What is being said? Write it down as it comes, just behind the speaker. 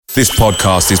This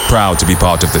podcast is proud to be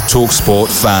part of the TalkSport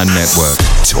Fan Network.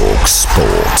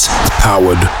 TalkSport.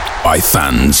 Powered by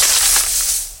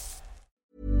fans.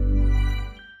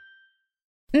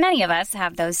 Many of us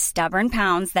have those stubborn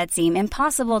pounds that seem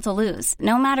impossible to lose,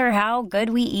 no matter how good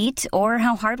we eat or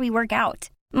how hard we work out.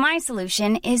 My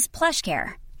solution is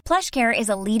PlushCare. PlushCare is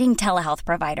a leading telehealth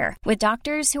provider with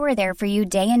doctors who are there for you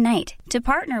day and night to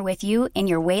partner with you in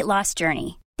your weight loss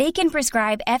journey. They can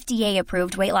prescribe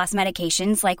FDA-approved weight loss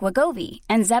medications like Wegovy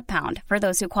and Zepbound for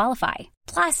those who qualify.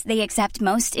 Plus, they accept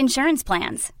most insurance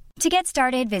plans. To get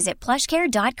started, visit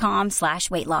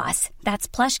plushcare.com/weightloss. That's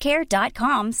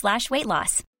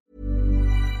plushcare.com/weightloss.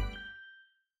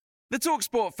 The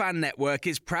TalkSport Fan Network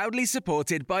is proudly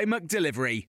supported by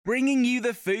McDelivery, bringing you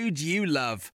the food you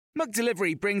love.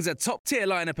 McDelivery brings a top-tier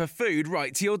lineup of food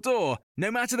right to your door.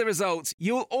 No matter the result,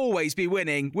 you'll always be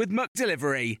winning with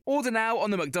McDelivery. Order now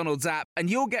on the McDonald's app and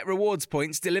you'll get rewards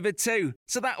points delivered too.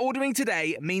 So that ordering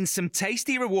today means some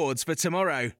tasty rewards for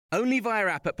tomorrow. Only via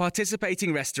app at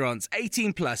participating restaurants.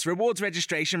 18 plus. Rewards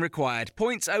registration required.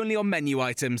 Points only on menu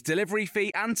items. Delivery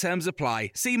fee and terms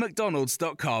apply. See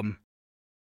mcdonalds.com.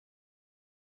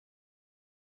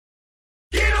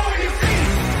 Get on your feet.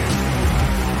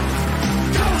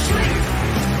 Don't sleep.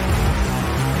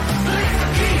 Play for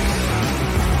keeps.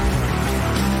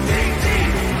 Dig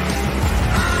deep.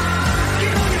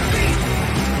 Get on your feet.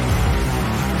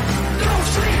 Don't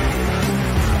sleep.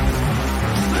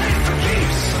 Play for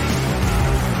keeps.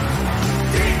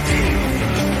 Dig deep.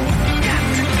 Got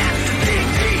to dig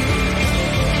deep.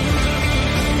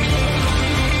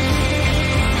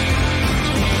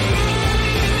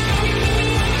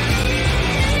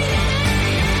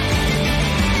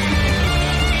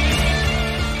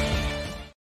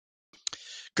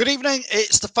 Good evening,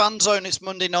 it's the Fan Zone, it's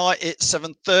Monday night, it's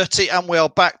 7:30 and we are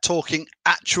back talking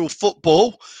actual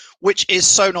football, which is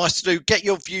so nice to do. Get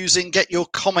your views in, get your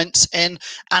comments in,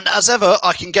 and as ever,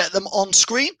 I can get them on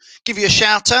screen. Give you a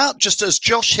shout out, just as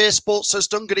Josh here, Sports has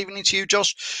done. Good evening to you,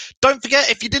 Josh. Don't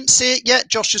forget, if you didn't see it yet,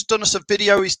 Josh has done us a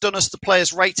video, he's done us the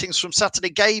players' ratings from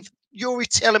Saturday, gave Youri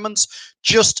Tielemans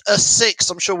just a 6.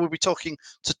 I'm sure we'll be talking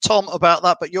to Tom about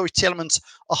that, but Youri Tielemans,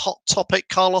 a hot topic.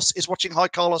 Carlos is watching. Hi,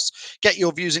 Carlos. Get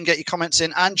your views and get your comments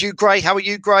in. Andrew Gray, how are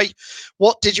you, Gray?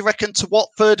 What did you reckon to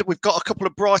Watford? We've got a couple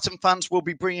of Brighton fans we'll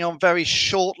be bringing on very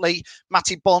shortly.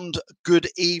 Matty Bond, good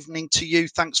evening to you.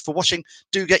 Thanks for watching.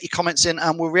 Do get your comments in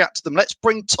and we'll react to them. Let's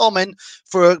bring Tom in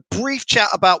for a brief chat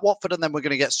about Watford and then we're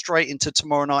going to get straight into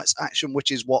tomorrow night's action,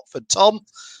 which is Watford. Tom,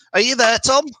 are you there,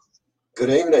 Tom? Good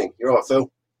evening. You're right,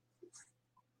 Phil.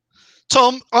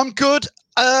 Tom, I'm good.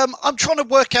 I'm trying to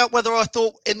work out whether I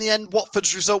thought in the end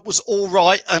Watford's result was all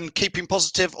right and keeping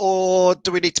positive, or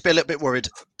do we need to be a little bit worried?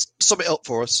 Sum it up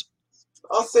for us.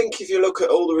 I think if you look at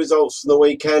all the results from the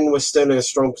weekend, we're still in a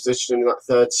strong position in that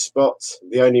third spot.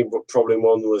 The only problem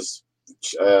one was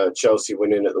Chelsea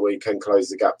winning at the weekend,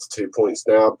 closed the gap to 2 points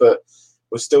now, but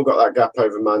we've still got that gap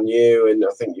over Man U, and I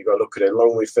think you've got to look at it. As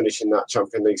long as we finish in that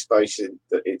Champions League space,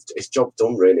 it's job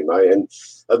done, really, mate. And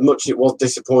as much it was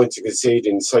disappointing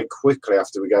conceding so quickly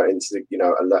after we got into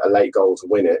a late goal to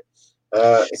win it,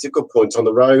 it's a good point on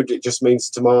the road. It just means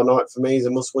tomorrow night for me is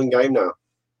a must-win game now.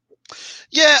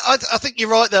 Yeah, I think you're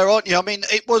right there, aren't you? I mean,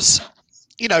 it was,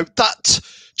 that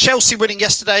Chelsea winning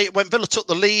yesterday, when Villa took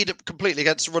the lead completely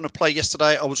against the run of play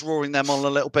yesterday, I was roaring them on a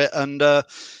little bit and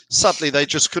sadly they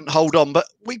just couldn't hold on. But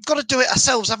we've got to do it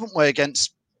ourselves, haven't we,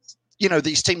 against,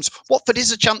 these teams. Watford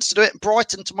is a chance to do it.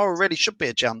 Brighton tomorrow really should be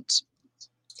a chance.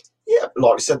 Yeah,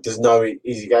 like I said, there's no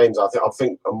easy games. I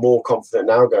think I'm more confident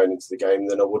now going into the game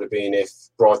than I would have been if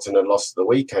Brighton had lost the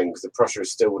weekend, because the pressure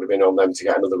still would have been on them to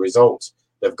get another result.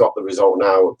 They've got the result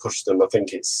now. It pushed them, I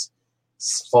think it's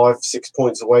 5-6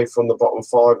 points away from the bottom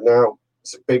 5 now.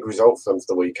 It's a big result for them for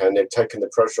the weekend. They've taken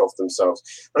the pressure off themselves.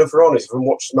 And if we're honest, if we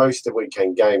watched most of the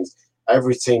weekend games,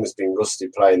 every team has been rusty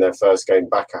playing their first game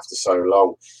back after so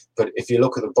long. But if you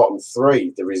look at the bottom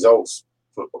 3, the results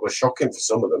were shocking for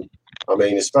some of them. I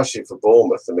mean, especially for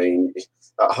Bournemouth. I mean,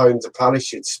 at home to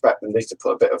Palace, you'd expect them to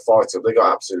put a bit of fight up. They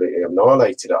got absolutely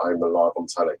annihilated at home and live on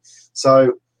telly.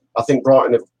 So I think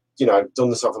Brighton have, done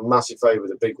themselves a massive favour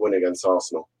with a big win against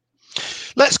Arsenal.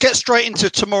 Let's get straight into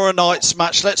tomorrow night's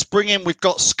match. Let's bring in, we've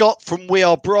got Scott from We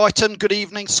Are Brighton. Good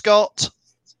evening, Scott.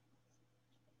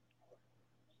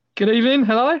 Good evening.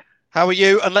 Hello. How are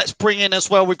you? And let's bring in as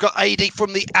well, we've got AD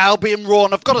from the Albion Roar.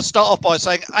 And I've got to start off by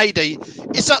saying, AD,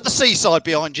 is that the seaside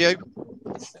behind you?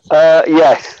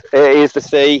 Yes, it is the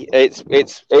sea. It's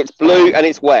blue and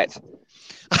it's wet.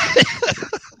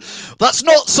 That's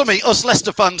not something us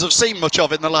Leicester fans have seen much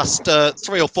of in the last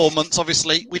 3 or 4 months,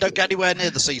 obviously. We don't get anywhere near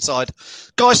the seaside.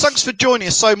 Guys, thanks for joining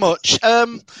us so much.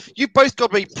 You've both got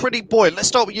to be pretty buoyant. Let's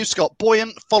start with you, Scott.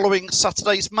 Buoyant following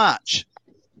Saturday's match.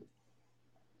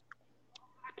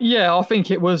 Yeah, I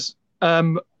think it was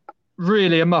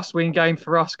really a must-win game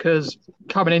for us because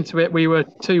coming into it, we were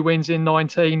 2 wins in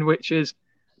 19, which is,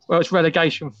 well, it's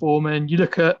relegation form. And you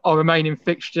look at our remaining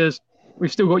fixtures,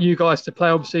 we've still got you guys to play,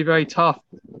 obviously very tough.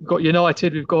 We've got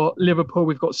United, we've got Liverpool,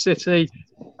 we've got City.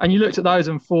 And you looked at those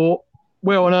and thought,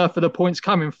 where on earth are the points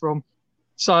coming from?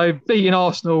 So beating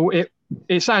Arsenal,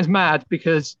 it sounds mad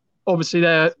because obviously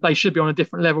they should be on a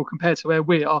different level compared to where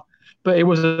we are. But it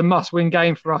was a must-win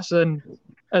game for us. And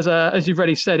as you've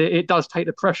already said, it does take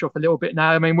the pressure off a little bit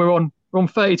now. I mean, we're on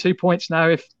 32 points now.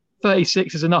 If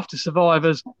 36 is enough to survive,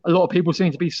 as a lot of people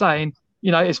seem to be saying,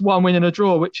 you know, it's 1 win and a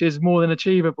draw, which is more than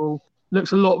achievable.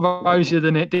 Looks a lot rosier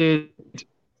than it did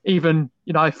even,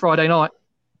 you know, Friday night.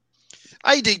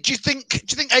 AD, do you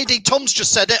think AD, Tom's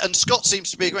just said it and Scott seems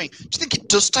to be agreeing. Do you think it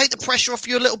does take the pressure off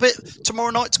you a little bit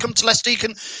tomorrow night to come to Leicester? You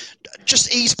can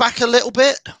just ease back a little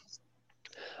bit?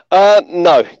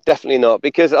 No, definitely not.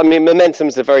 Because, I mean,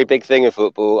 momentum's a very big thing in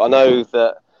football. I know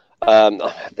that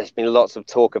there's been lots of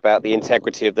talk about the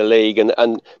integrity of the league,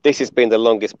 and this has been the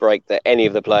longest break that any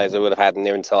of the players would have had in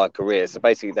their entire career. So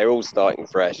basically, they're all starting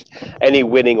fresh. Any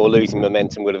winning or losing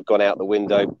momentum would have gone out the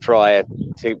window prior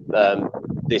to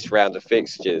this round of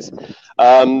fixtures.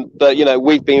 But, you know,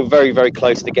 we've been very, very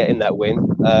close to getting that win.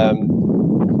 And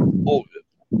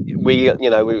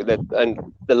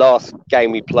the last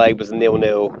game we played was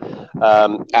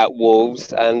 0-0 at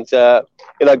Wolves, and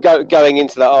going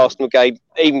into that Arsenal game,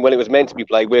 even when it was meant to be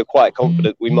played, we were quite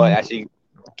confident we might actually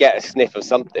get a sniff of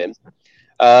something,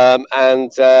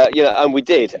 and we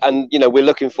did, and we're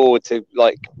looking forward to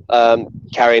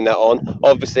carrying that on.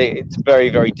 Obviously, it's very,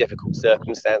 very difficult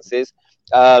circumstances,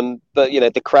 but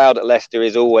the crowd at Leicester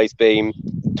has always been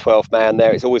 12th man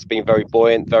there. It's always been very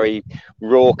buoyant, very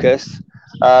raucous.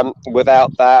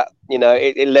 Without that,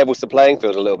 it levels the playing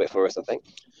field a little bit for us, I think.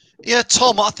 Yeah,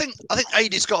 Tom, I think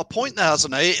AD's got a point there,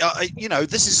 hasn't he?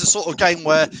 This is the sort of game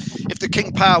where if the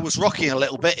King Power was rocking a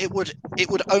little bit, it would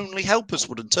only help us,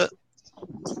 wouldn't it?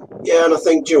 Yeah, and I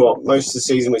think, do you know what, most of the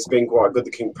season it's been quite good.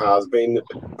 The King Power's been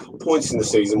points in the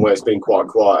season where it's been quite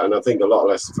quiet, and I think a lot of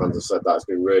Leicester fans have said that it's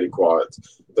been really quiet.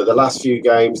 But the last few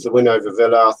games, the win over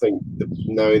Villa, I think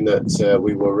knowing that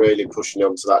we were really pushing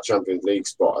on to that Champions League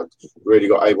spot, really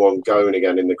got everyone going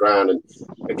again in the ground. And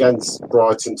against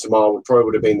Brighton tomorrow, probably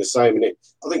would have been the same. And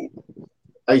I think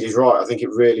AJ's right. I think it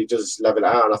really does level it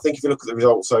out. And I think if you look at the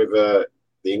results over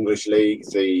the English League,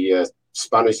 the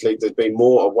Spanish League, there's been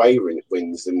more away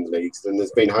wins in the leagues than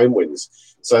there's been home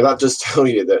wins. So that does tell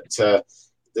you that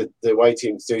the away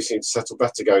teams do seem to settle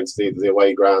better going to the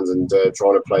away grounds and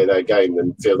trying to play their game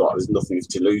and feel like there's nothing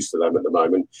to lose for them at the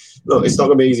moment. Look, it's not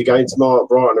going to be an easy game tomorrow.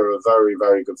 Brighton are a very,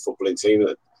 very good footballing team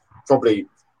that probably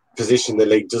position the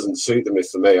league doesn't suit them.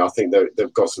 For me, I think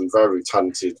they've got some very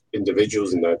talented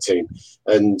individuals in their team,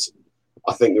 and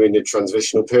I think they're in the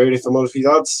transitional period, if I'm honest with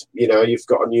you, lads. You've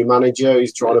got a new manager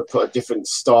who's trying to put a different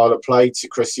style of play to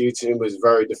Chris Hughton, who was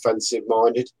very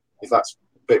defensive-minded, if that's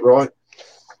a bit right.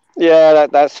 Yeah,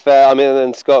 that's fair. I mean,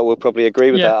 and Scott will probably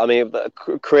agree with that. I mean,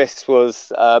 Chris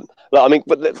was... but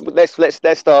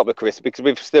let's start with Chris, because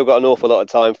we've still got an awful lot of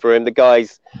time for him. The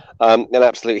guy's an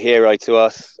absolute hero to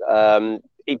us.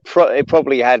 He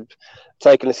probably had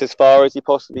taken us as far as he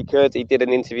possibly could. He did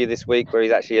an interview this week where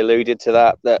he's actually alluded to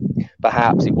that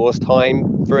perhaps it was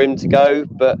time for him to go.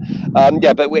 But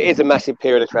but it is a massive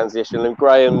period of transition. And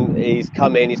Graham, he's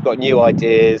come in, he's got new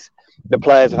ideas. The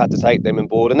players have had to take them on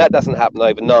board, and that doesn't happen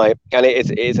overnight. And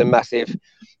it is a massive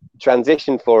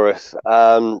transition for us.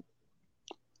 And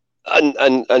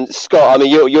Scott, I mean,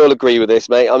 you'll agree with this,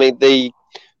 mate. I mean, the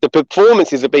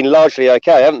performances have been largely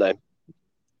okay, haven't they?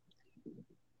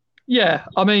 Yeah,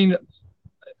 I mean,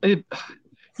 you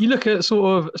look at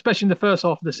sort of, especially in the first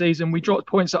half of the season, we dropped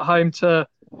points at home to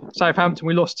Southampton.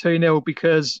 We lost 2-0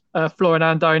 because Florian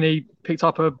Andoni picked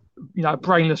up a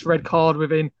brainless red card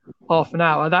within half an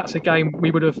hour. That's a game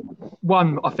we would have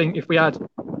won, I think, if we had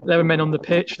 11 men on the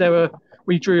pitch.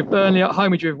 We drew with Burnley at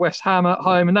home, we drew with West Ham at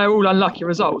home, and they were all unlucky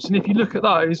results. And if you look at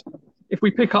those, if we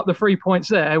pick up the 3 points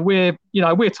there, we're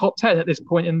top 10 at this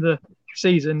point in the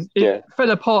season. It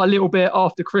fell apart a little bit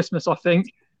after Christmas, I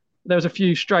think. There was a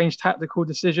few strange tactical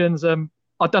decisions. I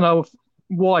don't know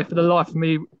why, for the life of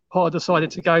me, Potter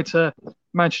decided to go to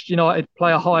Manchester United,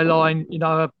 play a high line,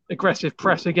 aggressive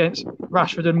press against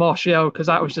Rashford and Martial, because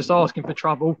that was just asking for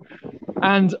trouble.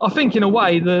 And I think, in a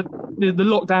way, the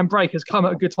lockdown break has come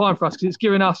at a good time for us, because it's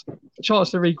given us a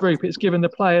chance to regroup. It's given the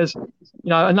players,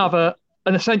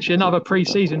 essentially another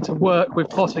pre-season to work with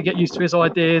Potter, get used to his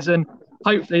ideas, and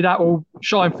hopefully that will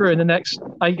shine through in the next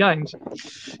 8 games.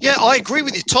 Yeah, I agree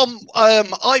with you, Tom.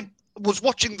 I was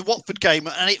watching the Watford game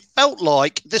and it felt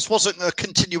like this wasn't a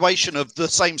continuation of the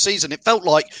same season. It felt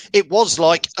like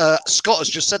Scott has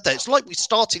just said that. It's like we're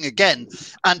starting again.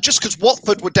 And just because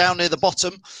Watford were down near the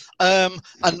bottom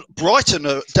and Brighton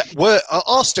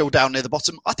are still down near the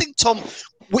bottom, I think, Tom,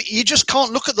 you just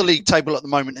can't look at the league table at the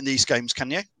moment in these games, can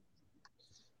you?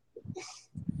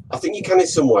 I think you can in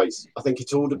some ways. I think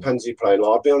it all depends who you're playing. Like,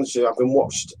 I'll be honest with you, I've been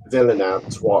watched Villa now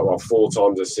 4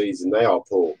 times a season. They are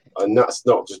poor. And that's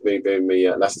not just me being me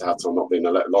at Leicester hat on, not being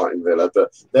a light in Villa,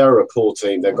 but they're a poor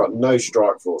team. They've got no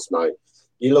strike force, mate.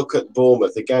 You look at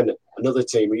Bournemouth, again, another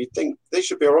team where you think they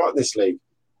should be all right in this league.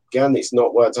 Again, it's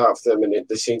not worked out for them, and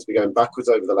they seem to be going backwards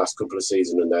over the last couple of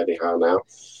seasons, and anyhow now.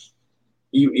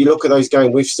 You look at those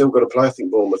games, we've still got to play, I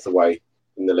think, Bournemouth away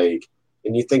in the league.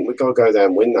 And you think we've got to go there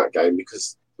and win that game,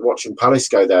 because watching Palace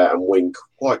go there and win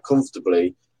quite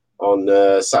comfortably on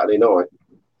Saturday night,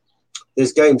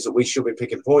 there's games that we should be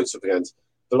picking points up against.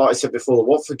 But like I said before, the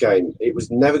Watford game, it was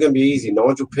never going to be easy.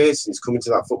 Nigel Pearson's coming to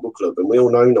that football club, and we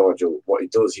all know Nigel, what he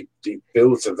does. He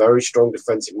builds a very strong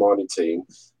defensive-minded team,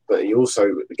 but he also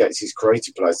gets his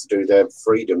creative players to do their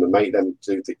freedom and make them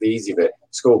do the easy bit,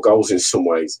 score goals in some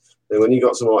ways. And when you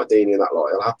got someone like Dean in that lot,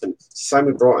 it'll happen. Same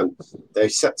with Brighton.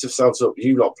 They've set themselves up.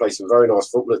 You lot play some very nice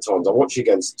football at times. I watched you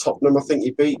against Tottenham, I think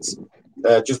you beat.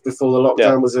 Just before the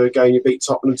lockdown, was there a game you beat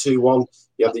Tottenham 2-1?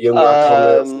 You had the young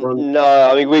lad on the front.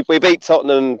 No, I mean, we beat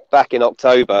Tottenham back in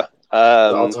October.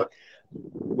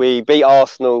 We beat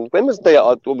Arsenal. When was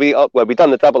we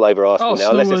done the double over Arsenal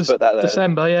now. Let's just put that there.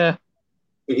 December, yeah.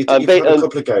 But you've had a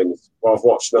couple of games where I've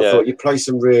watched, and I thought you play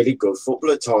some really good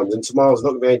football at times, and tomorrow's not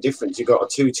going to be any different. You've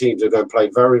got 2 teams that are going to play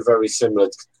very, very similar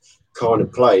kind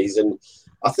of plays. And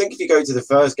I think if you go to the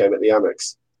first game at the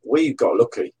Amex, we got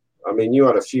lucky. I mean, you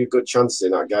had a few good chances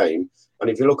in that game. And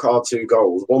if you look at our 2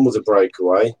 goals, one was a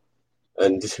breakaway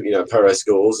and, Perez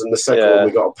scores. And the second one,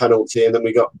 we got a penalty, and then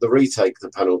we got the retake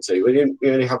of the penalty. We didn't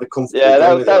really have the comfort. Yeah,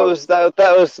 that was a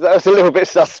little bit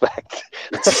suspect.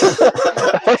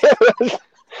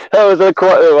 That was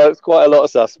quite a lot of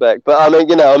suspect. But,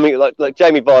 like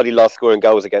Jamie Vardy loves scoring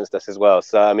goals against us as well.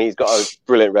 So, I mean, he's got a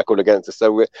brilliant record against us.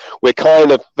 So we're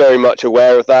kind of very much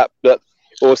aware of that. But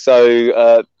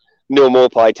also, Neil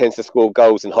Maupay tends to score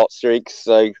goals in hot streaks.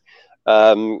 So,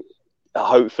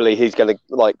 hopefully he's going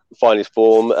to find his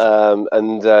form.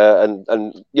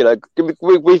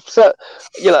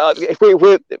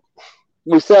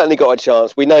 We've certainly got a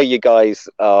chance. We know you guys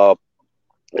are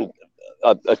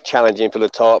challenging for the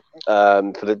top,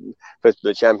 for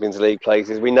the Champions League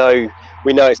places. We know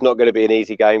it's not going to be an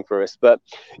easy game for us, but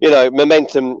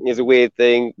momentum is a weird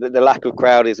thing. The lack of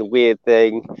crowd is a weird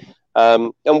thing,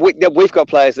 and we've got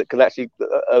players that can actually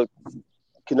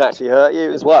hurt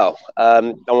you as well.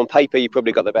 And on paper, you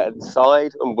probably got the better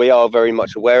side, and we are very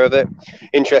much aware of it.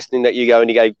 Interesting that you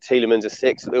only gave Tielemans a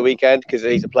 6 at the weekend, because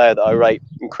he's a player that I rate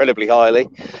incredibly highly.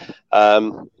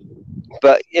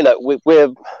 But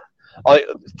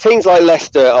teams like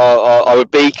Leicester are a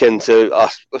beacon to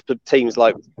us, teams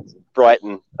like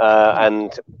Brighton,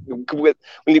 and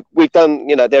we've done.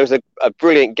 There was a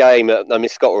brilliant game. I mean,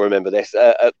 Scott will remember this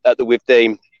at the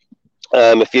Withdean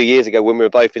a few years ago when we were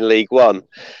both in League One,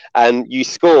 and you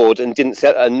scored and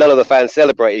and none of the fans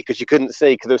celebrated because you couldn't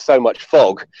see because there was so much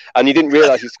fog, and you didn't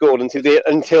realise you scored until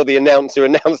the announcer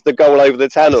announced the goal over the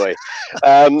tannoy.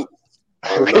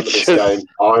 I remember this game.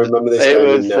 I remember this game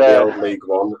in the old League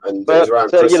One, and it was around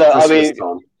Christmas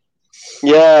time.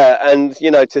 Yeah, and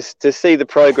to see the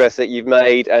progress that you've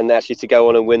made, and actually to go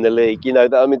on and win the league,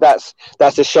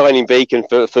 that's a shining beacon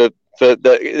for that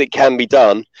it can be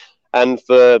done, and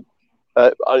for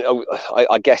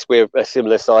I guess we're a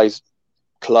similar size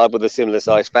club with a similar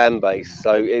size fan base,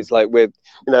 so it's like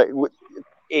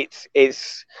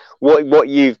it's what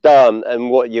you've done and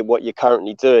what you're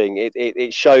currently doing.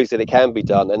 It shows that it can be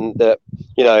done, and that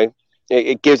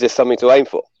it gives us something to aim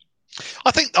for.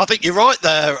 I think you're right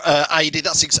there, Adi.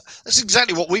 That's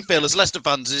exactly what we feel as Leicester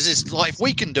fans. Is like, if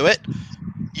we can do it,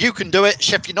 you can do it.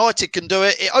 Sheffield United can do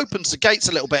it. It opens the gates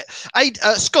a little bit.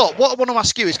 Scott, what I want to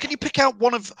ask you is, can you pick out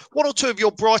one or two of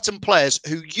your Brighton players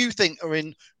who you think are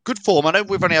in good form? I know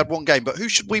we've only had one game, but who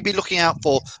should we be looking out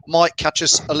for? Might catch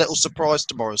us a little surprise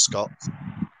tomorrow, Scott.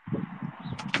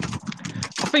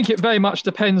 I think it very much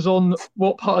depends on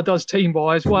what Potter does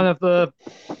team-wise. One of the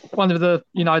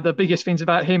the biggest things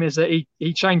about him is that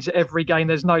he changes it every game.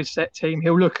 There's no set team.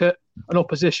 He'll look at an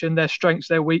opposition, their strengths,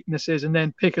 their weaknesses, and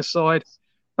then pick a side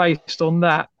based on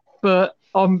that. But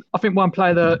I think one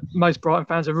player that most Brighton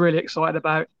fans are really excited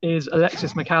about is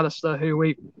Alexis McAllister, who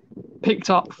we picked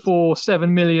up for $7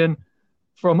 million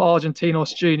from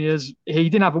Argentinos Juniors. He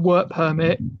didn't have a work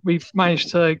permit. We've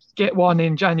managed to get one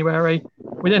in January.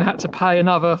 We then had to pay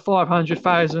another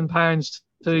 £500,000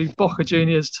 to Boca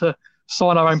Juniors to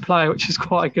sign our own player, which is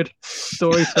quite a good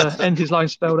story to end his loan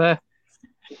spell there.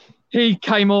 He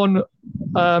came on,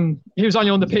 he was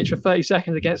only on the pitch for 30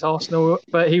 seconds against Arsenal,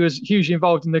 but he was hugely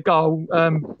involved in the goal,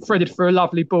 threaded for a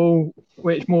lovely ball,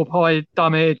 which Morpie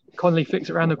dummied, Connolly flicked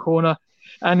it around the corner.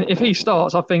 And if he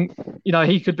starts, I think,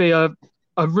 he could be a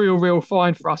real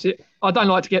find for us. I don't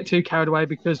like to get too carried away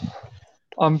because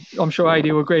I'm sure AD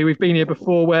will agree. We've been here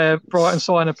before where Brighton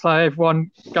sign a player,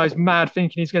 everyone goes mad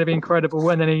thinking he's going to be incredible,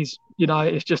 and then he's,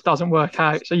 it just doesn't work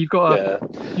out. So you've got to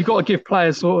give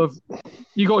players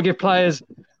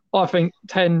I think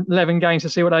 10, 11 games to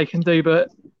see what they can do, but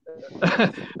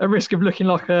at risk of looking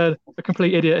like a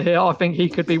complete idiot here, I think he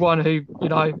could be one who,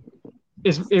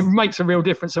 it makes a real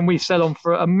difference, and we sell on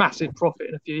for a massive profit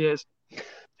in a few years.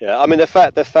 Yeah, I mean the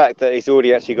fact that he's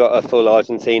already actually got a full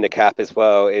Argentina cap as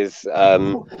well is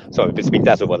sorry, it's been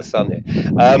dazzled by the sun here.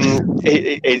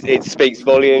 It speaks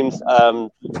volumes.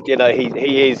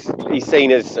 He's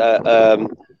seen as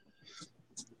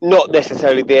not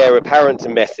necessarily the heir apparent to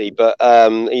Messi, but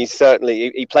he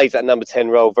plays that number 10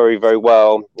 role very, very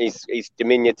well. He's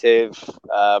diminutive.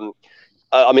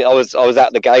 I was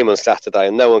at the game on Saturday,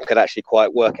 and no one could actually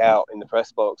quite work out in the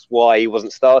press box why he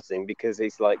wasn't starting, because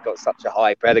he's got such a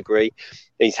high pedigree.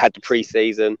 He's had the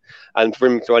pre-season, and for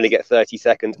him to only get 30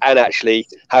 seconds and actually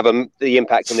have the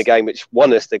impact in the game which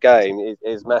won us the game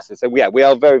is massive. So yeah, we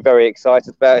are very, very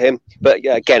excited about him. But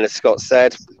yeah, again, as Scott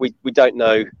said, we don't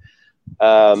know.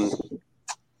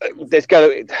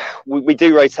 We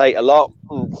do rotate a lot,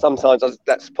 and sometimes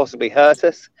that's possibly hurt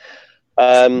us.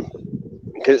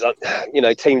 Because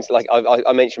teams like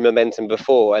I mentioned momentum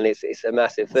before, and it's a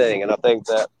massive thing. And I think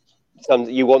that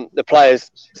the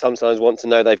players sometimes want to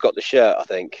know they've got the shirt. I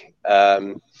think,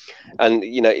 and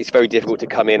it's very difficult to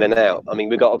come in and out. I mean,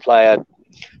 we've got a player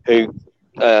who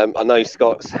I know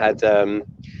Scott's had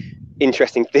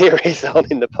interesting theories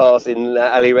on in the past in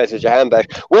Ali Reza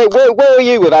Jahanbakhsh. Where are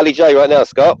you with Ali J right now,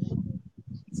 Scott?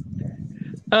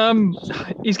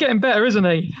 He's getting better, isn't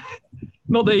he?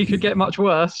 Not that he could get much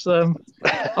worse. We thought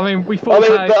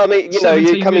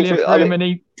 $17 million for him, and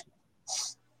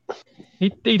he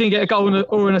didn't get a goal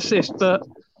or an assist. But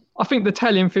I think the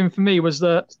telling thing for me was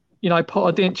that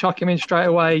Potter didn't chuck him in straight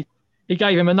away. He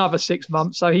gave him another 6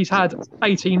 months, so he's had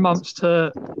 18 months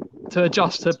to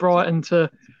adjust to Brighton, to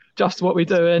adjust to what we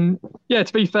do. And yeah,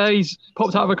 to be fair, he's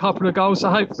popped out with a couple of goals, so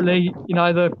hopefully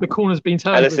the corner's been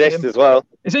turned. And assist as well.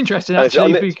 It's interesting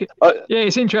actually.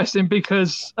 It's interesting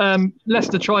because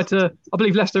Leicester tried to. I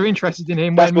believe Leicester are interested in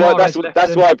him. That's why I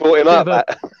brought him up.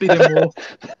 Bidding war.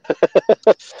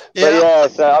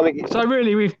 So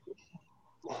really,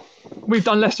 we've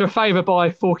done Leicester a favour by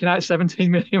forking out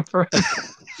 17 million for him.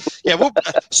 Yeah, what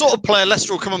sort of player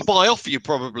Leicester will come and buy off you,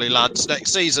 probably, lads,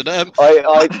 next season? I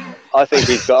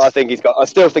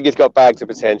still think he's got bags of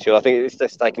potential. I think it's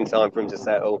just taking time for him to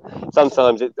settle.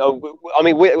 Sometimes when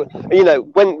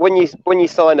you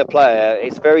sign a player,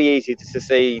 it's very easy to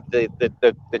see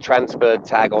the transfer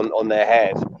tag on their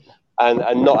head,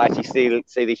 and not actually see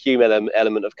the human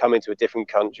element of coming to a different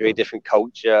country, different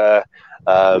culture,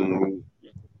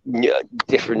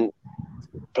 different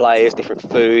players, different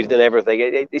food and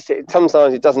everything.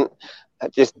 Sometimes it doesn't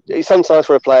sometimes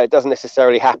for a player it doesn't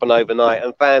necessarily happen overnight,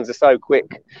 and fans are so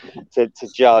quick to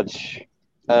judge.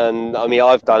 And I mean,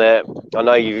 I've done it. I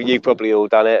know you've probably all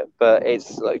done it, but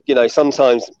it's like,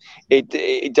 sometimes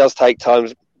it does take time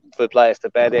for players to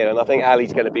bed in, and I think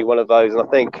Ali's going to be one of those. And I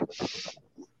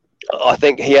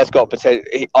think he has got potential.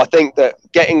 I think that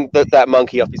getting that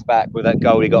monkey off his back with that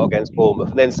goal he got against Bournemouth,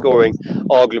 and then scoring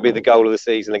arguably the goal of the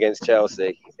season against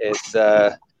Chelsea,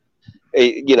 I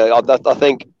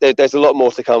think there's a lot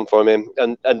more to come from him.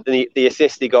 And the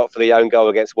assist he got for the own goal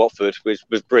against Watford was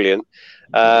brilliant.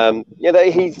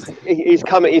 He's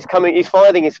coming. He's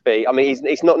finding his feet. I mean,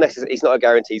 he's not a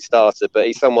guaranteed starter, but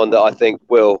he's someone that I think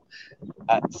will,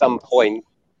 at some point,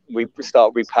 we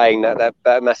start repaying that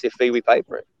massive fee we paid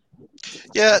for it.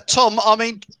 Yeah, Tom, I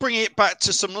mean, bringing it back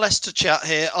to some Leicester chat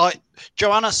here.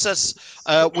 Joanna says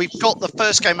we've got the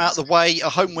first game out of the way. A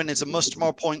home win is a must.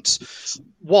 More points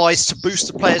wise to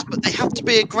boost the players, but they have to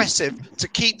be aggressive to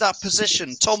keep that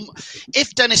position. Tom,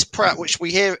 if Dennis Praet, which we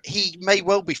hear he may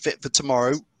well be fit for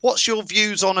tomorrow, what's your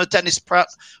views on a Dennis Praet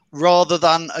rather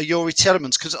than a Youri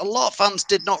Tielemans? Because a lot of fans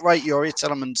did not rate Youri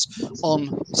Tielemans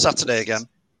on Saturday again.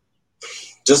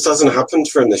 Just hasn't happened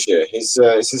for him this year. It's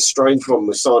a strange one.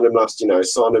 We signed him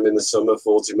signed him in the summer,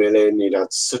 40 million. He'd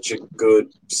had such a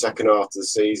good second half of the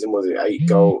season. Was it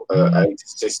 8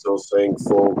 assists or something,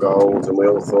 4 goals? And we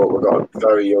all thought we've got a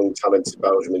very young, talented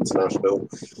Belgium international.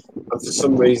 And for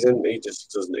some reason, he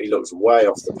just doesn't. He looks way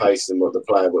off the pace than what the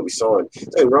player that we signed.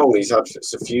 Don't get me wrong, he's had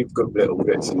a few good little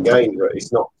bits in games, but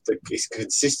it's not his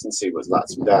consistency was let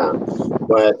him down.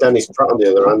 Where Dennis Pratt, on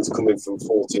the other hand, is coming from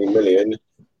 14 million.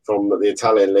 From the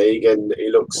Italian league, and he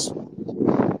looks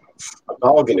a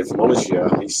bargain, if I'm honest with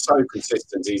you. He's so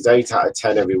consistent. He's 8 out of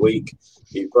 10 every week.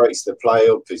 He breaks the play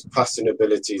up. His passing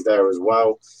ability is there as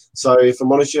well. So, if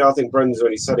I'm honest with you, I think Brendan's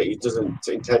already said it. He doesn't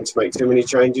intend to make too many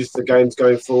changes for games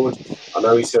going forward. I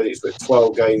know he said it's with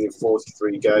 12 games in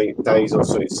 43 days or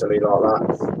something silly like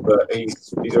that. But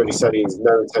he's already said he has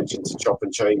no intention to chop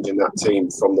and change in that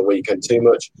team from the weekend too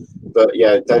much. But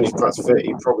yeah, Dennis Pratt's fit.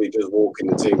 He probably does walk in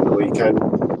the team on the weekend.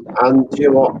 And you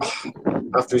know what?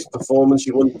 After his performance,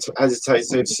 you wouldn't hesitate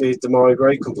to see Demarai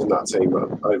Gray comes in that team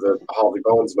over Harvey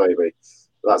Barnes, maybe.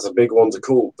 That's a big one to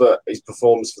call. But his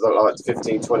performance for the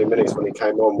 15, 20 minutes when he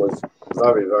came on was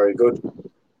very, very good.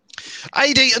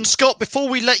 AD and Scott, before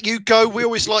we let you go, we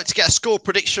always like to get a score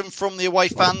prediction from the away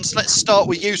fans. Let's start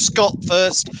with you, Scott,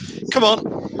 first. Come on,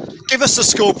 give us a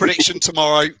score prediction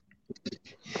tomorrow.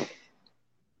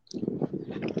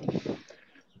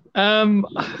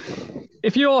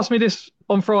 If you asked me this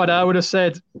on Friday, I would have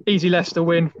said easy Leicester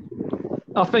win.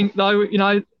 I think, though,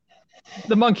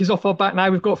 the monkey's off our back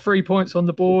now. We've got 3 points on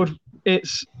the board.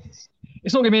 It's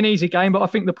not going to be an easy game, but I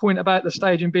think the point about the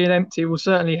stadium being empty will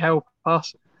certainly help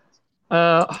us.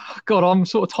 God, I'm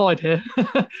sort of tired here.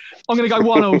 I'm going to go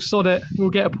 1-1, sod it.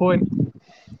 We'll get a point.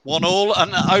 1-1.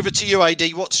 And over to you, AD.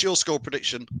 What's your score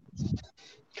prediction?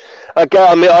 Okay,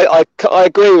 I mean, I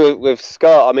agree with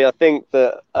Scott. I mean, I think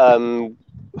that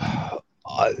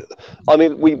I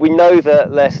mean, we know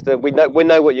that Leicester. We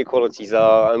know what your qualities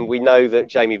are, and we know that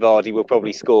Jamie Vardy will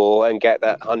probably score and get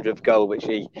that 100th goal, which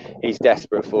he's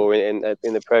desperate for in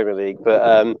the Premier League.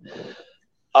 But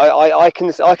I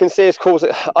can see us cause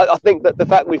it. I think that the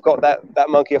fact we've got that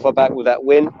monkey off our back with that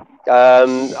win,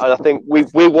 and I think we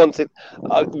wanted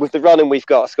with the running we've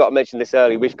got. Scott mentioned this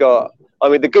earlier. We've got. I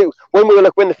mean,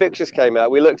 when the fixtures came out,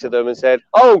 we looked at them and said,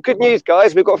 "Oh, good news,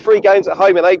 guys! We've got 3 games at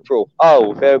home in April.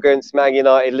 Oh, they're against Man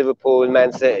United, Liverpool, and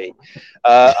Man City,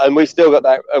 and we've still got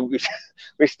that.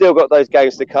 We've still got those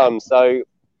games to come. So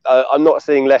I'm not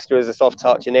seeing Leicester as a soft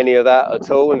touch in any of that at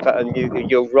all. In fact, and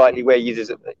you're rightly where you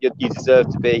deserve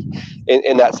to be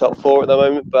in that top 4 at the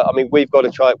moment. But I mean, we've got to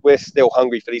try. We're still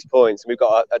hungry for these points, and we've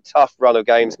got a tough run of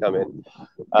games coming.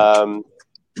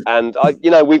 And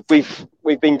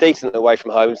we've been decent away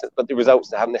from home, but the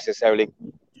results haven't necessarily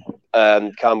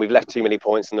come. We've left too many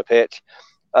points on the pitch.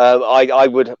 I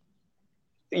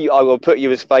will put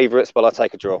you as favourites, but I'll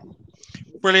take a draw.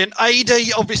 Brilliant. AD,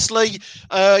 obviously,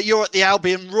 you're at the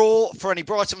Albion Raw. For any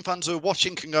Brighton fans who are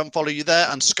watching, can go and follow you there.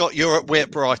 And Scott, we're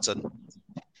at Brighton.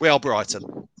 We are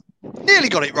Brighton. Nearly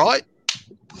got it right.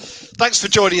 Thanks for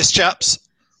joining us, chaps.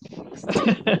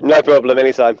 No problem.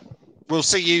 Anytime. We'll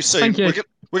see you soon. Thank you.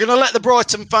 We're going to let the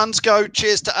Brighton fans go.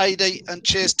 Cheers to AD and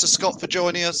cheers to Scott for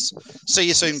joining us. See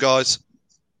you soon, guys.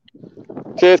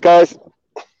 Cheers, guys.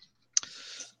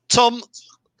 Tom,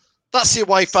 that's the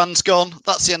away fans gone.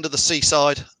 That's the end of the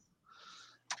Seaside.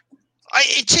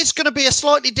 It is going to be a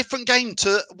slightly different game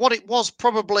to what it was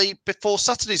probably before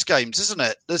Saturday's games, isn't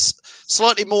it? There's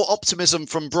slightly more optimism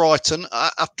from Brighton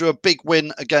after a big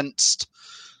win against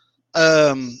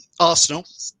Arsenal.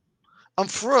 And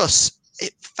for us,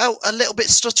 it felt a little bit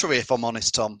stuttery, if I'm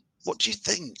honest, Tom. What do you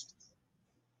think?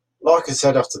 Like I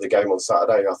said after the game on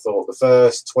Saturday, I thought the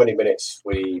first 20 minutes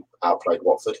we outplayed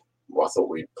Watford. I thought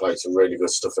we played some really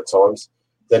good stuff at times.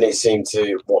 Then it seemed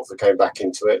Watford came back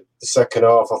into it. The second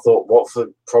half, I thought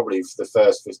Watford probably for the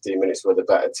first 15 minutes were the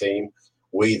better team.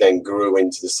 We then grew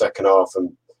into the second half.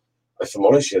 And if I'm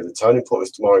honest with you, the turning point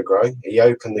was Demarai Gray. He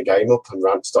opened the game up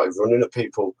and started running at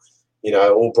people.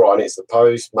 All Brighton hits the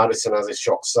post. Maddison has a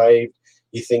shot saved.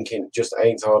 You're thinking, just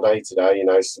ain't our day today.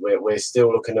 So we're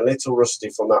still looking a little rusty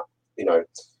from that,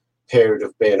 period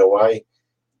of being away.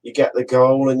 You get the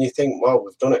goal and you think, well,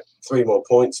 we've done it. 3 more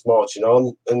points, marching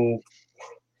on. And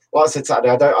like I said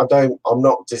Saturday, I'm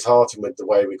not disheartened with the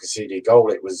way we conceded a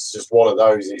goal. It was just one of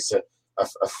those. It's a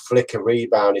flicker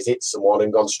rebound. He's hit someone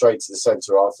and gone straight to the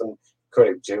centre half. And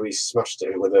credit to, he smashed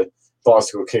it with a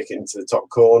bicycle kick into the top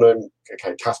corner. And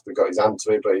okay, Kasper got his hand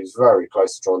to it, but he was very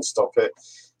close to try and stop it.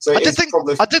 So I did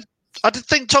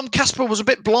think Tom Kasper was a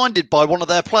bit blinded by one of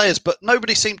their players, but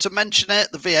nobody seemed to mention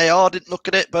it. The VAR didn't look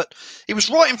at it, but he was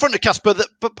right in front of Kasper.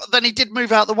 But then he did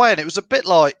move out of the way, and it was a bit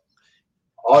like,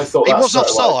 I thought he that was straight away.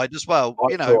 offside as well.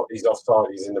 I thought he's offside.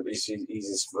 He's in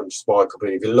his front spine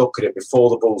completely. If you look at it before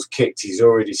the ball's kicked, he's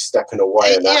already stepping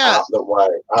away and out of the way.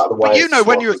 But you know,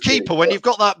 when you're a keeper, when you've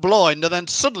got that blind, and then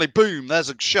suddenly, boom, there's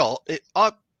a shot.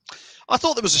 I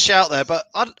thought there was a shout there, but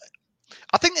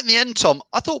I think in the end, Tom,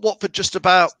 I thought Watford just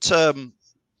about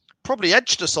probably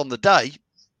edged us on the day.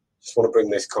 Just want to bring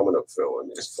this comment up, Phil,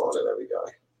 and just find it. There we go.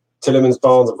 Tillemans,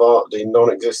 Barnes, and Vardy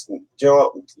non-existent. Do you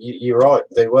know what? You're right.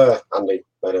 They were, Andy.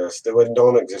 They were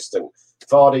non-existent.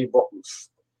 Vardy,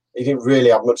 he didn't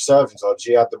really have much service on.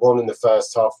 He had the one in the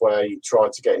first half where he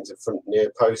tried to get into front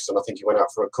near post, and I think he went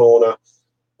out for a corner.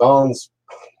 Barnes,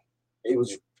 it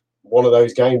was one of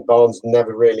those games. Barnes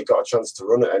never really got a chance to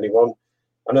run at anyone.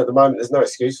 And at the moment, there's no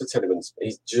excuse for Tillemans.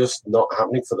 He's just not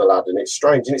happening for the lad. And it's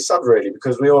strange and it's sad, really,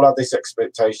 because we all had this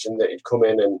expectation that he'd come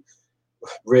in and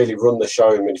really run the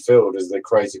show in midfield as the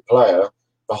crazy player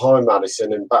behind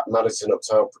Maddison and back Maddison up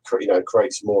to help,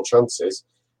 create some more chances.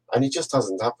 And it just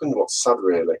hasn't happened. What's sad,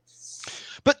 really.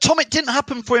 But Tom, it didn't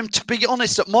happen for him, to be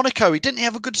honest, at Monaco. He didn't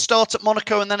have a good start at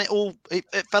Monaco, and then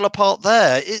it fell apart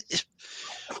there.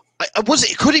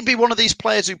 Could he be one of these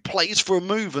players who plays for a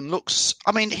move and looks?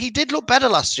 I mean, he did look better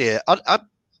last year.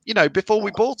 Before we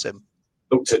bought him,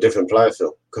 looked a different player,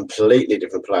 Phil. Completely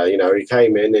different player. He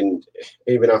came in, and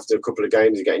even after a couple of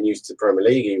games of getting used to the Premier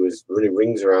League, he was running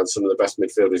rings around some of the best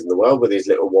midfielders in the world with his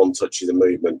little one touches and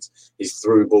movement. He's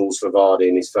threw balls for Vardy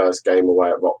in his first game away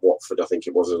at Watford, I think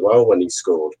it was as well, when he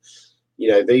scored.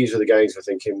 These are the games we're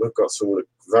thinking we've got some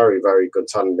very, very good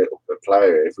talented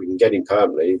player. If we can get him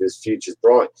permanently, his future's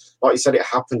bright. Like you said, it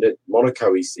happened at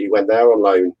Monaco. He went there on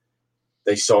loan.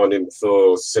 They signed him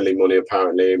for silly money,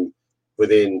 apparently. And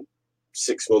within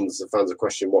 6 months, the fans are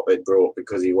questioning what they'd brought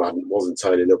because he wasn't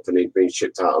turning up and he'd been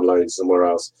shipped out on loan somewhere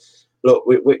else. Look,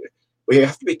 we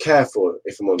have to be careful,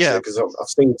 if I'm honest, because I've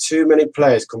seen too many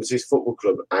players come to this football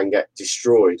club and get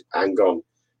destroyed and gone.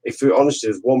 If we're honest,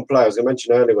 there's one player, as I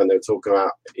mentioned earlier when they were talking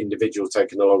about individuals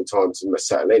taking a long time to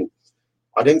settle in,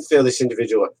 I didn't feel this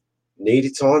individual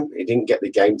needed time. He didn't get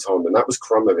the game time, and that was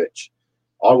Kramovic.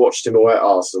 I watched him away at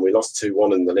Arsenal. We lost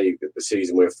 2-1 in the league the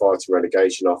season we were fighting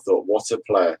relegation. I thought, what a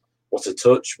player, what a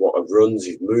touch, what a runs,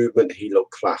 his movement, he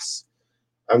looked class.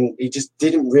 And he just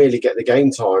didn't really get the game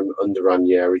time under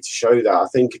Ranieri to show that. I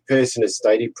think if Pearson had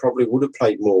stayed, he probably would have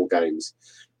played more games.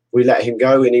 We let him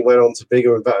go and he went on to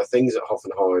bigger and better things at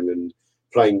Hoffenheim and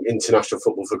playing international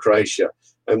football for Croatia.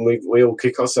 And we all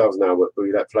kick ourselves now, but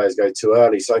we let players go too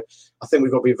early. So I think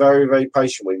we've got to be very, very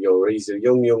patient with Yuri. He's a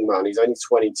young man. He's only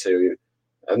 22.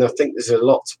 And I think there's a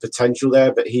lot of potential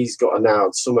there, but he's got to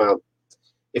now somehow,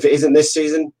 if it isn't this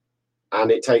season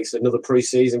and it takes another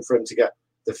pre-season for him to get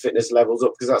the fitness levels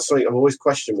up, because that's something I've always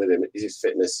questioned with him, is his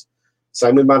fitness.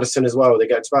 Same with Maddison as well. They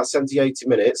get to about 70, 80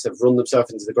 minutes, they've run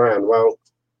themselves into the ground. Well,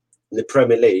 in the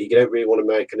Premier League, you don't really want to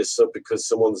make a sub because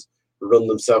someone's run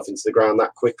themselves into the ground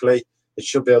that quickly. They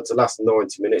should be able to last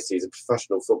 90 minutes. These are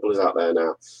professional footballers out there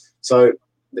now. So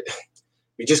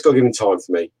you just got to give him time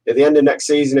for me. At the end of next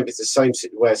season, if it's the same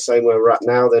where we're at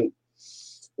now, then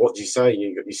what do you say?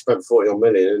 You spent 40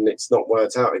 million and it's not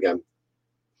worked out again.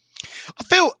 I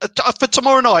feel for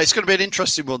tomorrow night, it's going to be an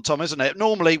interesting one, Tom, isn't it?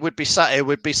 Normally, we'd be sat here,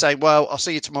 we'd be saying, well, I'll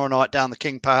see you tomorrow night down the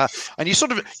King Power. And you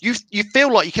sort of, you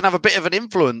feel like you can have a bit of an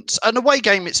influence. An away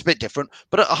game, it's a bit different.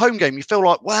 But at a home game, you feel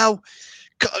like, well,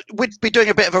 we'd be doing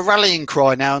a bit of a rallying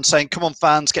cry now and saying, come on,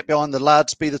 fans, get behind the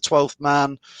lads, be the 12th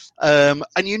man. And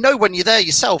when you're there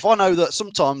yourself, I know that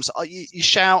sometimes you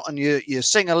shout and you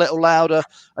sing a little louder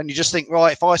and you just think,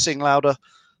 right, if I sing louder,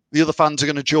 the other fans are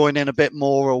going to join in a bit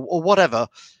more or whatever.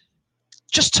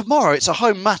 Just tomorrow, it's a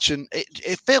home match, and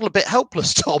it feels a bit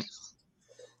helpless, Tom.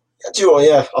 Do you know what?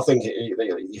 Yeah, I think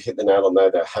you hit the nail on there.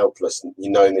 They're helpless.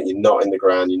 You know that you're not in the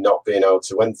ground, you're not being able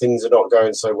to. When things are not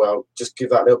going so well, just give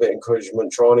that little bit of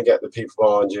encouragement, trying to get the people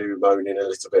behind you moaning a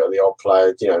little bit of the odd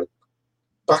player.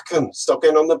 Back them. Stop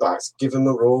getting on the backs. Give them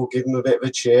a roar. Give them a bit of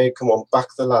a cheer. Come on, back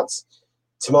the lads.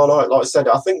 Tomorrow night, like I said,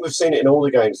 I think we've seen it in all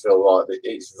the games, Phil. Like,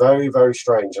 it's very, very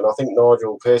strange. And I think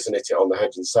Nigel Pearson hit it on the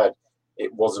head and said,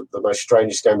 it was the most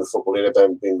strangest game of football he'd ever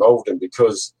been involved in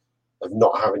because of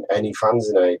not having any fans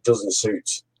in it. It doesn't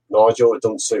suit Nigel. It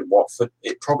doesn't suit Watford.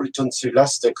 It probably doesn't suit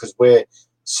Leicester because we're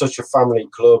such a family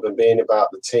club and being about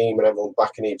the team and everyone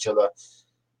backing each other.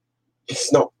 It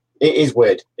is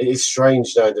weird. It is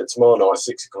strange, though, that tomorrow night,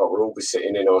 6 o'clock, we'll all be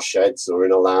sitting in our sheds or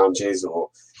in our lounges or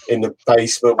in the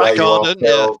basement, back garden,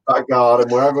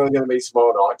 wherever we're going to be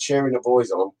tomorrow night, cheering the boys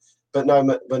on. But no,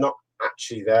 we're not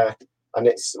actually there. And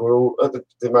we're all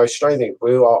the most strange thing.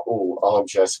 We are all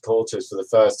armchair supporters for the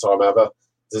first time ever.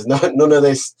 There's none of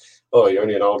this. Oh, you're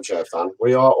only an armchair fan.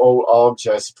 We are all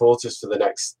armchair supporters for the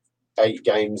next 8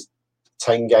 games,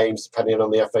 10 games, depending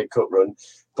on the FA Cup run.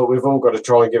 But we've all got to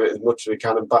try and give it as much as we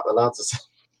can and back the lads.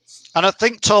 And I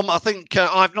think, Tom,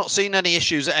 I've not seen any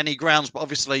issues at any grounds, but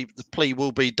obviously the plea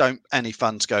will be don't any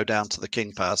fans go down to the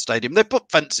King Power Stadium. They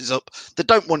put fences up. They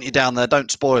don't want you down there.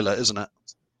 Don't spoil it, isn't it?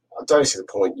 I don't see the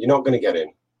point. You're not going to get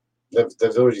in.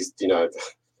 They've already,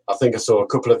 I think I saw a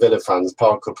couple of Villa fans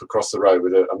park up across the road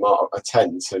with a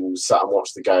tent and sat and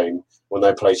watched the game when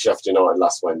they played Sheffield United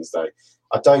last Wednesday.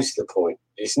 I don't see the point.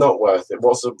 It's not worth it.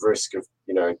 What's the risk of,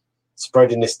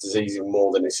 spreading this disease even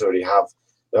more than it's already have?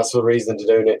 That's the reason to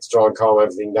doing it, to try and calm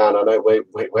everything down. I know we're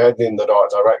heading in the right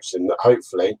direction. That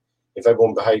hopefully, if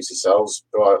everyone behaves themselves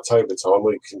by October time,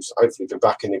 we can hopefully be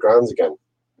back in the grounds again.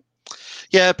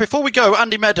 Yeah, before we go,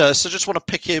 Andy Meadows, I just want to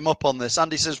pick him up on this.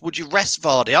 Andy says, would you rest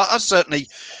Vardy? I certainly,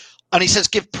 and he says,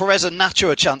 give Perez and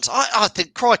Nacho a chance. I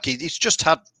think, crikey, he's just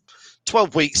had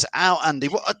 12 weeks out, Andy.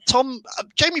 Tom,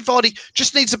 Jamie Vardy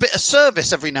just needs a bit of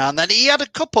service every now and then. He had a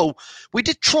couple. We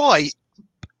did try.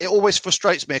 It always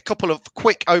frustrates me. A couple of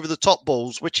quick over-the-top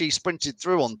balls, which he sprinted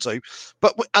through onto,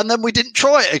 and then we didn't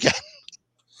try it again.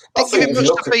 Didn't give him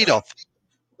much to feed off.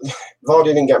 Vardy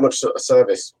didn't get much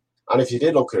service. And if you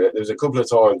did look at it, there was a couple of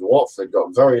times Watford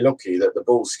got very lucky that the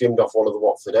ball skimmed off one of the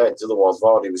Watford heads. Otherwise,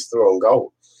 Vardy was through on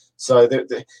goal. So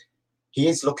he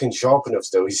is looking sharp enough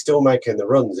still. He's still making the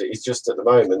runs. It's just at the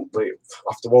moment,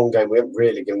 after one game, we haven't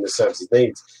really given the service he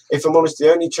needs. If I'm honest,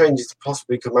 the only changes he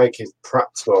possibly could make is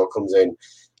Pratt tomorrow comes in.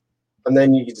 And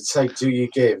then you'd say, do you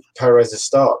give Perez a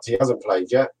start? He hasn't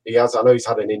played yet. I know he's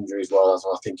had an injury as well. That's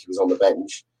why I think he was on the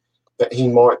bench. But he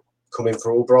might come in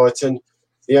for Albrighton.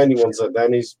 The only ones that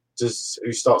then is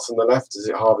who starts on the left? Is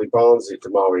it Harvey Barnes? Is it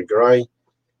Damari Gray?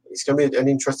 It's going to be an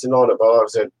interesting lineup. But like I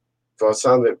said, by the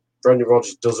sound that Brendan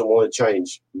Rodgers doesn't want to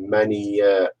change many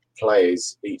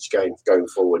players each game going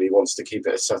forward. He wants to keep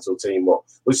it a settled team. What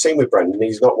we've seen with Brendan,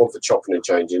 he's not one for chopping and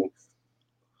changing.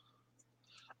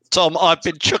 Tom, I've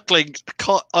been chuckling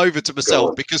over to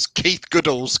myself because Keith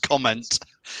Goodall's comment,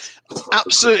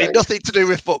 absolutely nothing to do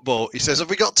with football. He says, have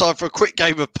we got time for a quick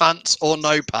game of pants or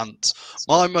no pants?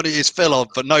 My money is fill on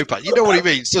for no pants. You know what he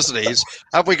means, doesn't he?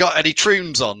 Have we got any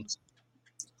troons on?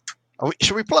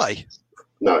 Should we play?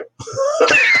 No.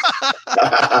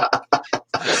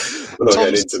 We're not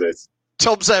getting into this.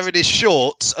 Tom's there in his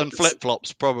shorts and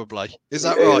flip-flops, probably. Is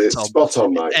that right, Tom? Spot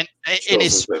on, mate. In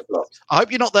his flip-flops. I hope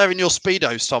you're not there in your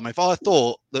Speedos, Tom. If I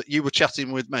thought that you were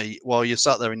chatting with me while you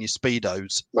sat there in your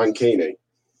Speedos. Mankini.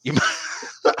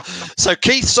 So,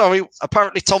 Keith, sorry,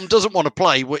 apparently Tom doesn't want to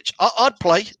play, which I'd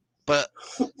play, but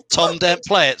Tom didn't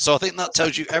play it. So I think that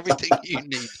tells you everything you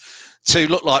need to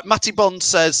look like. Matty Bond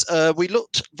says,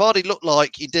 Vardy looked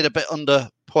like he did a bit under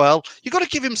Puel. You've got to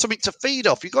give him something to feed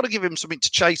off. You've got to give him something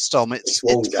to chase, Tom. It's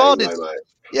one game, Vardy. though, mate.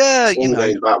 Yeah,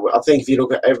 I think if you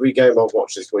look at every game I've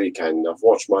watched this weekend, I've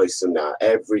watched most of them now,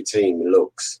 every team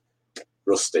looks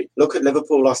rusty. Look at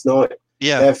Liverpool last night.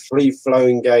 Yeah. Their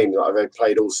free-flowing game that they've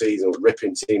played all season,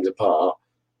 ripping teams apart.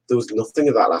 There was nothing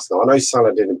of that last night. I know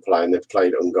Salah didn't play and they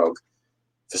played Ungog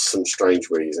for some strange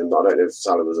reason, but I don't know if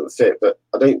Salah wasn't fit. But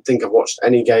I don't think I've watched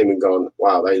any game and gone,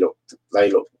 wow, they look,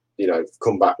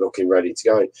 come back looking ready to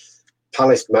go.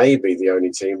 Palace may be the only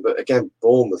team, but again,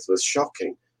 Bournemouth was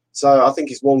shocking. So I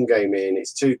think it's one game in.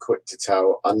 It's too quick to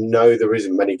tell. I know there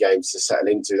isn't many games to settle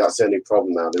into. That's the only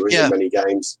problem now. There isn't many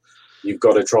games. You've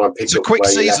got to try and pick up quick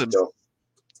where season. you left off.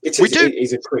 It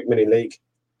is a quick mini league.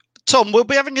 Tom, we'll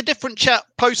be having a different chat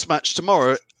post-match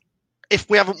tomorrow if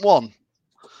we haven't won.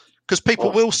 Because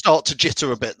people will start to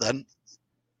jitter a bit then.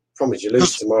 Promise you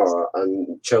lose tomorrow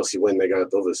and Chelsea win, they go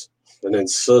above us. And then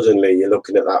suddenly you're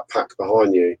looking at that pack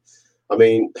behind you. I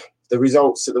mean, the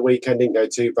results at the weekend didn't go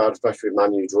too bad, especially with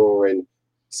Man U drawing,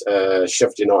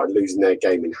 Sheffield United losing their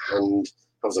game in hand.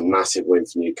 That was a massive win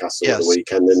for Newcastle at the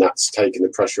weekend, and that's taken the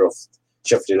pressure off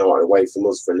Sheffield United away from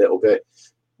us for a little bit.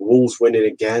 Wolves winning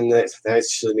again. They're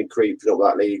suddenly creeping up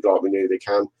that league like we knew they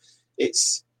can.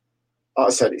 It's, like I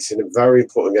said, it's a very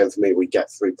important game for me. We get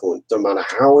 3 points. Don't matter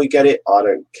how we get it. I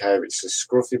don't care. It's a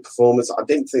scruffy performance. I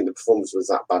didn't think the performance was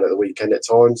that bad at the weekend at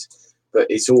times, but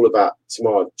it's all about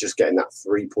tomorrow just getting that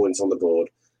 3 points on the board.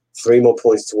 3 more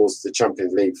points towards the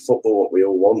Champions League football, what we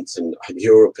all want, and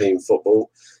European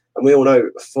football. And we all know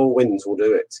 4 wins will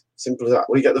do it. Simple as that.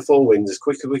 We get the 4 wins. As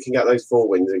quick as we can get those 4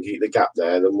 wins and keep the gap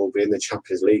there, then we'll be in the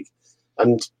Champions League.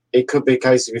 And it could be a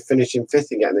case of you finishing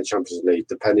 5th and getting the Champions League,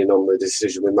 depending on the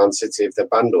decision with Man City if they're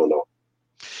banned or not.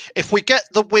 If we get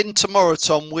the win tomorrow,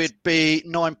 Tom, we'd be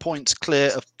 9 points clear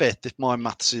of 5th, if my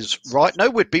maths is right. No,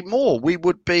 we'd be more. We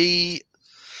would be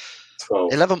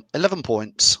 12. 11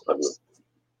 points.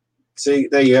 See,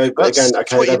 there you go. But again,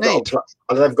 okay,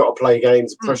 they've got to play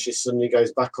games. Mm. Pressure suddenly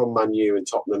goes back on Man U and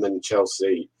Tottenham and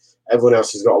Chelsea. Everyone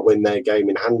else has got to win their game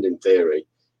in hand, in theory.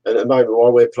 And at the moment,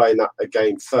 while we're playing that a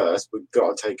game first, we've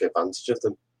got to take advantage of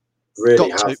them.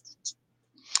 Really have.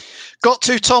 Got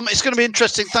to, Tom. It's going to be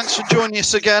interesting. Thanks for joining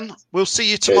us again. We'll see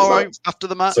you tomorrow after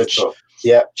the match.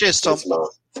 Cheers, Tom.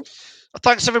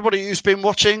 Thanks everybody who's been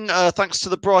watching. Thanks to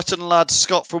the Brighton lads,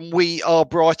 Scott from We Are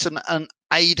Brighton and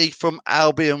Adi from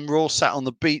Albion. We're all sat on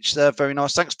the beach there. Very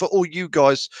nice. Thanks for all you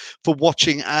guys for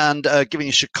watching and giving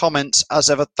us your comments as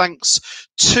ever. Thanks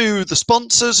to the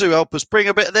sponsors who help us bring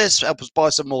a bit of this, help us buy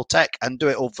some more tech and do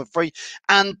it all for free.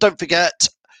 And don't forget,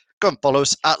 go and follow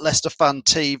us at Leicester Fan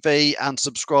TV and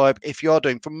subscribe if you are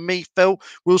doing. From me, Phil,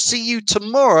 we'll see you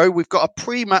tomorrow. We've got a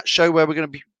pre-match show where we're going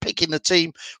to be picking the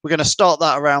team. We're going to start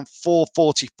that around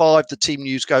 4:45. The team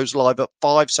news goes live at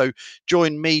 5. So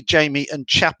join me, Jamie and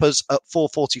Chappers at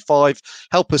 4:45.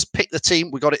 Help us pick the team.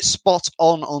 We got it spot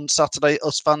on Saturday.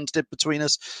 Us fans did between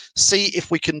us. See if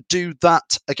we can do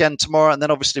that again tomorrow. And then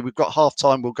obviously we've got half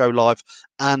time. We'll go live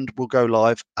and we'll go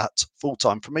live at full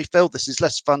time. From me, Phil, this is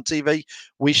Leicester Fan TV.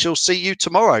 We shall see you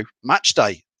tomorrow. Match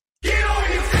day. Get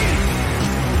on your feet.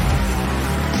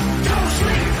 Don't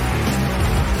sleep.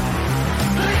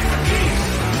 Play for keeps.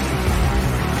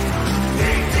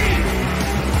 Dig deep.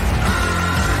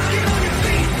 Get on your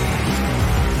feet.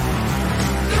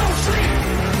 Don't sleep.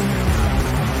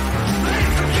 Play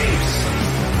for keeps.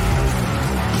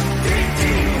 Dig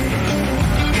deep.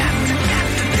 Got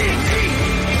to dig deep.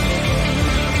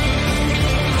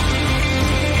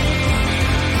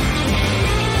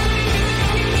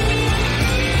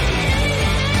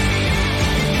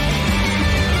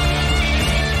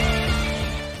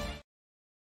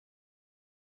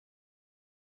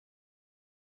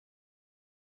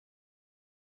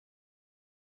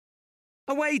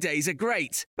 Away days are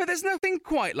great, but there's nothing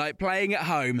quite like playing at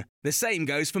home. The same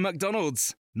goes for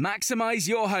McDonald's. Maximise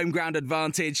your home ground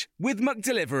advantage with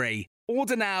McDelivery.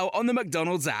 Order now on the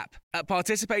McDonald's app. At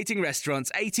participating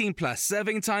restaurants, 18 plus,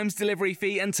 serving times, delivery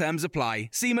fee and terms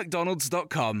apply. See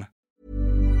mcdonalds.com.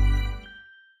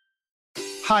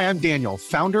 Hi, I'm Daniel,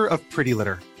 founder of Pretty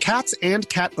Litter. Cats and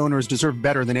cat owners deserve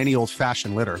better than any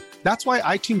old-fashioned litter. That's why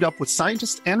I teamed up with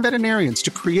scientists and veterinarians to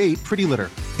create Pretty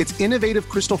Litter. Its innovative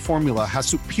crystal formula has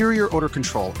superior odor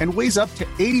control and weighs up to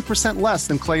 80% less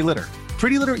than clay litter.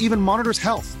 Pretty Litter even monitors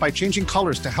health by changing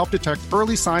colors to help detect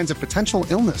early signs of potential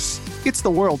illness. It's the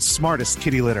world's smartest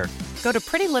kitty litter. Go to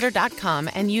prettylitter.com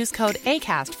and use code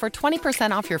ACAST for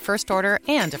 20% off your first order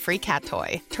and a free cat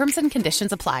toy. Terms and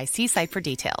conditions apply. See site for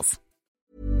details.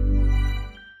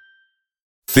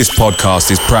 This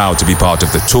podcast is proud to be part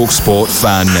of the TalkSport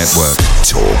Fan Network.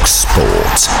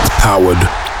 TalkSport. Powered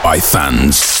by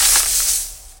fans.